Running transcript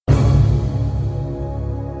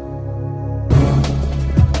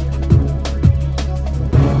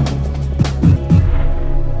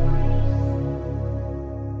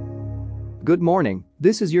Good morning,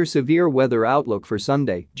 this is your severe weather outlook for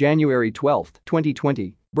Sunday, January 12,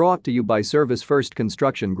 2020, brought to you by Service First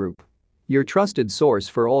Construction Group, your trusted source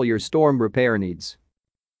for all your storm repair needs.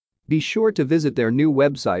 Be sure to visit their new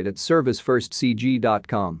website at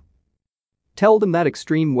servicefirstcg.com. Tell them that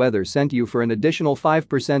Extreme Weather sent you for an additional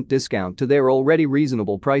 5% discount to their already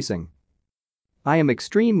reasonable pricing. I am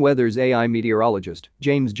Extreme Weather's AI meteorologist,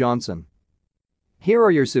 James Johnson. Here are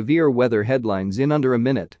your severe weather headlines in under a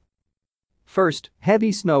minute. First,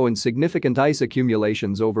 heavy snow and significant ice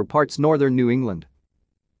accumulations over parts northern New England.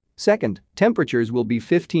 Second, temperatures will be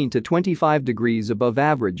 15 to 25 degrees above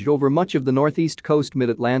average over much of the northeast coast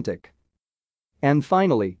mid-Atlantic. And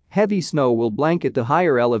finally, heavy snow will blanket the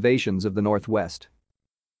higher elevations of the northwest.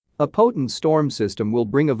 A potent storm system will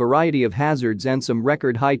bring a variety of hazards and some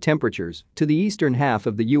record-high temperatures to the eastern half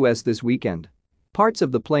of the U.S. this weekend. Parts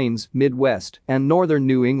of the plains, Midwest, and northern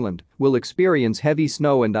New England will experience heavy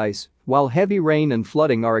snow and ice, while heavy rain and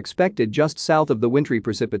flooding are expected just south of the wintry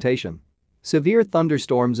precipitation. Severe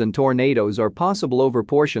thunderstorms and tornadoes are possible over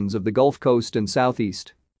portions of the Gulf Coast and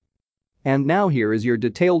southeast. And now here is your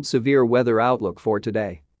detailed severe weather outlook for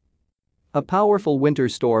today. A powerful winter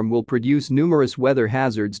storm will produce numerous weather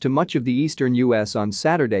hazards to much of the eastern U.S. on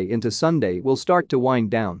Saturday into Sunday will start to wind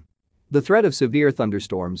down. The threat of severe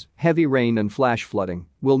thunderstorms, heavy rain and flash flooding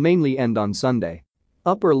will mainly end on Sunday.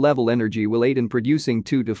 Upper-level energy will aid in producing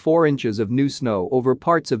 2 to 4 inches of new snow over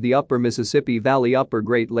parts of the upper Mississippi Valley, upper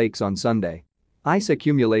Great Lakes on Sunday. Ice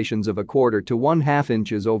accumulations of 1/4 to 1/2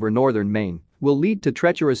 inches over northern Maine will lead to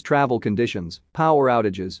treacherous travel conditions, power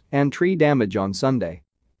outages, and tree damage on Sunday.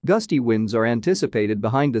 Gusty winds are anticipated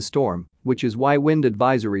behind the storm, which is why wind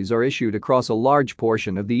advisories are issued across a large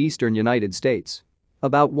portion of the eastern United States.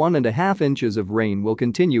 About 1.5 inches of rain will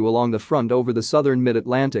continue along the front over the southern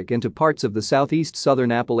mid-Atlantic into parts of the southeast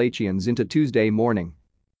southern Appalachians into Tuesday morning.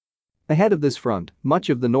 Ahead of this front, much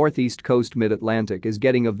of the northeast coast mid-Atlantic is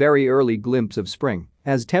getting a very early glimpse of spring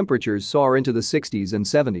as temperatures soar into the 60s and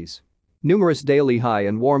 70s. Numerous daily high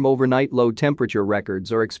and warm overnight low temperature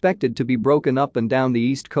records are expected to be broken up and down the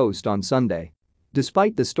east coast on Sunday.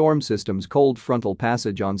 Despite the storm system's cold frontal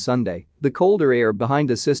passage on Sunday, the colder air behind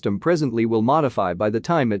the system presently will modify by the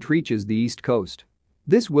time it reaches the east coast.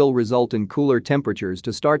 This will result in cooler temperatures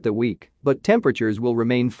to start the week, but temperatures will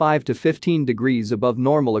remain 5 to 15 degrees above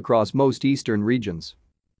normal across most eastern regions.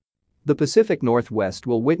 The Pacific Northwest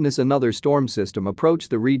will witness another storm system approach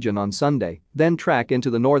the region on Sunday, then track into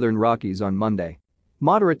the northern Rockies on Monday.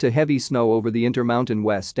 Moderate to heavy snow over the Intermountain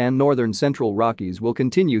West and northern central Rockies will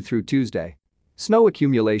continue through Tuesday. Snow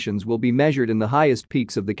accumulations will be measured in the highest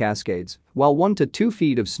peaks of the Cascades, while 1 to 2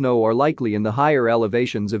 feet of snow are likely in the higher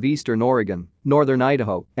elevations of eastern Oregon, northern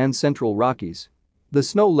Idaho, and central Rockies. The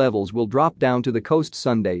snow levels will drop down to the coast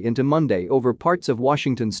Sunday into Monday over parts of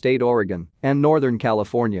Washington state, Oregon, and northern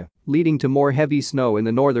California, leading to more heavy snow in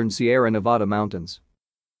the northern Sierra Nevada mountains.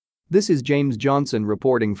 This is James Johnson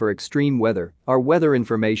reporting for Extreme Weather. Our weather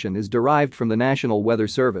information is derived from the National Weather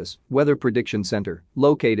Service Weather Prediction Center,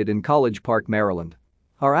 located in College Park, Maryland.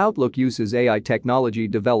 Our outlook uses AI technology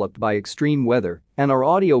developed by Extreme Weather, and our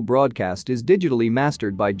audio broadcast is digitally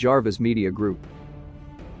mastered by Jarvis Media Group.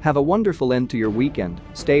 Have a wonderful end to your weekend,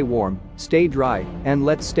 stay warm, stay dry, and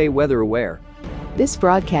let's stay weather aware. This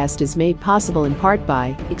broadcast is made possible in part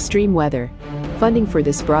by Extreme Weather. Funding for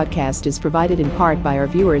this broadcast is provided in part by our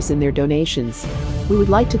viewers and their donations. We would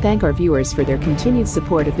like to thank our viewers for their continued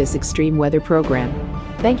support of this Extreme Weather program.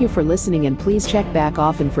 Thank you for listening, and please check back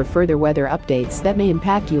often for further weather updates that may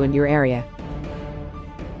impact you and your area.